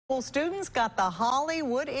Well, students got the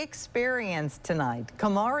Hollywood experience tonight.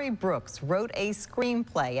 Kamari Brooks wrote a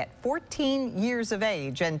screenplay at 14 years of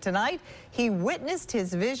age, and tonight he witnessed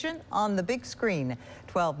his vision on the big screen.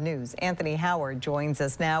 12 News' Anthony Howard joins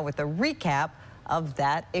us now with a recap of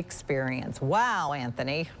that experience. Wow,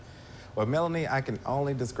 Anthony. Well, Melanie, I can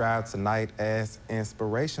only describe tonight as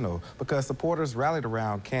inspirational because supporters rallied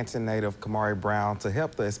around Canton native Kamari Brown to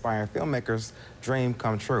help the aspiring filmmaker's dream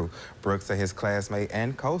come true. Brooks and his classmate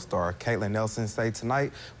and co-star Caitlin Nelson say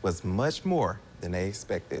tonight was much more than they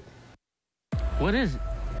expected. What is it?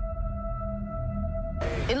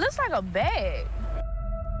 It looks like a bag.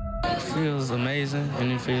 It feels amazing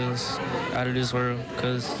and it feels out of this world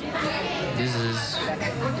because this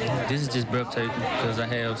is just breathtaking because I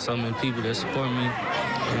have so many people that support me,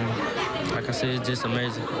 and like I said, it's just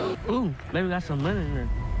amazing. Ooh, maybe got some money in there.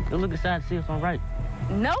 Go look inside to see if I'm right.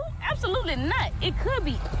 No, absolutely not. It could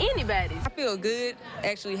be anybody. I feel good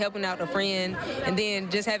actually helping out a friend, and then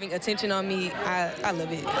just having attention on me. I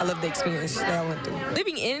love it. I love the experience that I went through.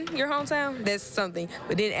 Living in your hometown, that's something,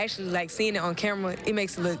 but then actually like seeing it on camera, it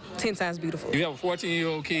makes it look 10 times beautiful. You have a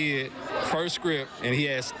 14-year-old kid, first script, and he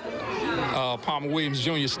has Palmer Williams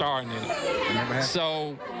Jr. starring in it.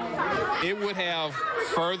 So it would have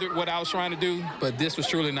furthered what I was trying to do, but this was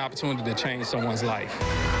truly an opportunity to change someone's life.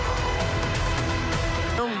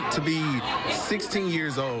 To be 16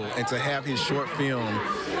 years old and to have his short film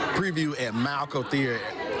preview at Malco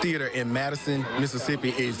Theater in Madison, Mississippi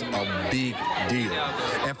is a big deal.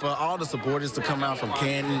 And for all the supporters to come out from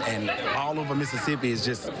Canton and all over Mississippi is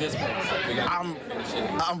just, I'm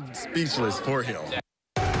speechless for him.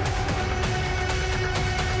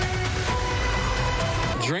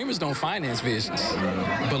 Dreamers don't finance visions.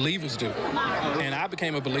 Believers do. And I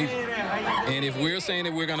became a believer. And if we're saying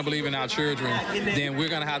that we're going to believe in our children, then we're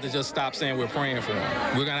going to have to just stop saying we're praying for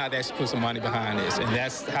them. We're going to have to actually put some money behind this. And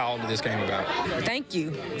that's how all of this came about. Thank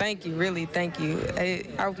you. Thank you. Really, thank you.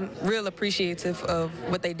 I'm real appreciative of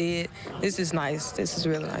what they did. This is nice. This is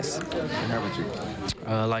really nice. How about you?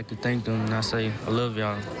 I like to thank them, and I say I love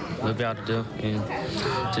y'all. Love y'all to death,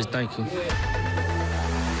 and just thank you.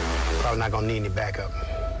 Probably not going to need any backup.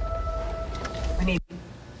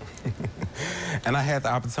 And I had the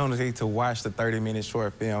opportunity to watch the 30-minute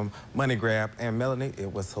short film, Money Grab, and Melanie,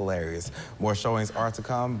 it was hilarious. More showings are to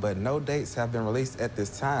come, but no dates have been released at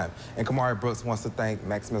this time. And Kamari Brooks wants to thank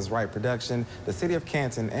Maximus Wright Production, the City of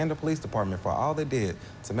Canton, and the police department for all they did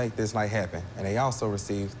to make this night happen. And they also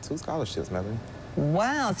received 2 scholarships, Melanie.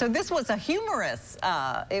 Wow, so this was a humorous,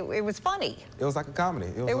 it was funny. It was like a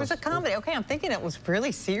comedy. It was a comedy. Okay, I'm thinking it was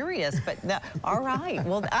really serious, but no. All right.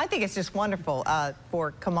 Well, I think it's just wonderful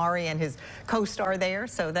for Kamari and his co-star there,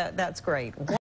 so that's great.